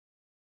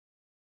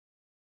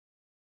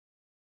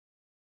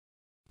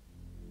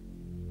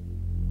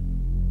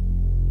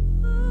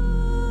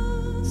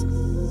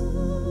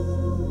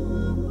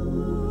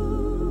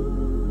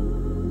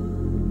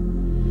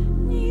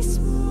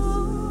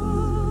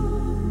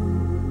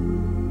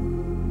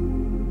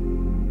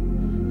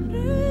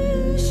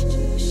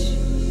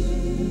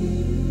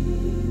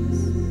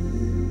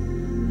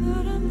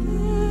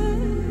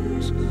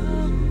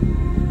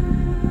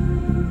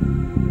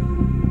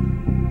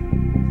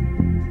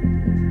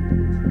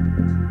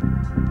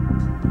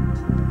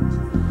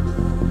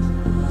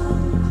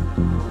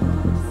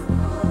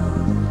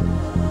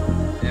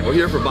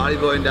We're here for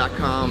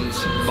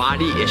bodybuilding.com's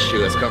body issue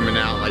that's coming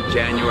out like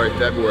January,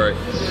 February.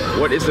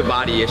 What is the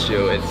body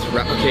issue? It's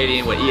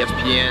replicating what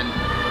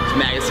ESPN's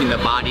magazine The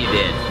Body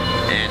did.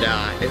 And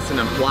it's an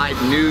implied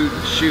nude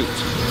shoot.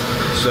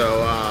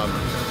 So,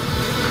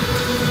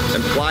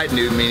 implied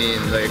nude meaning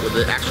like with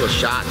the actual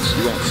shots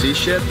you won't see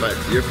shit, but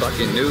you're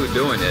fucking nude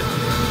doing it.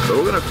 So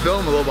we're gonna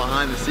film a little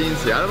behind the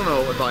scenes here. I don't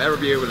know if I'll ever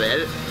be able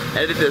to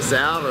edit this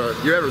out or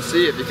if you ever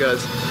see it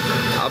because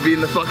I'll be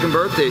in the fucking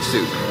birthday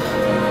suit.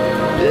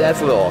 Yeah,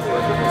 that's a little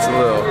awkward. It's a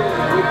little,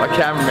 my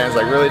cameraman's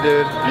like, really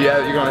dude?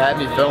 You're gonna have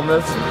me film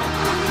this?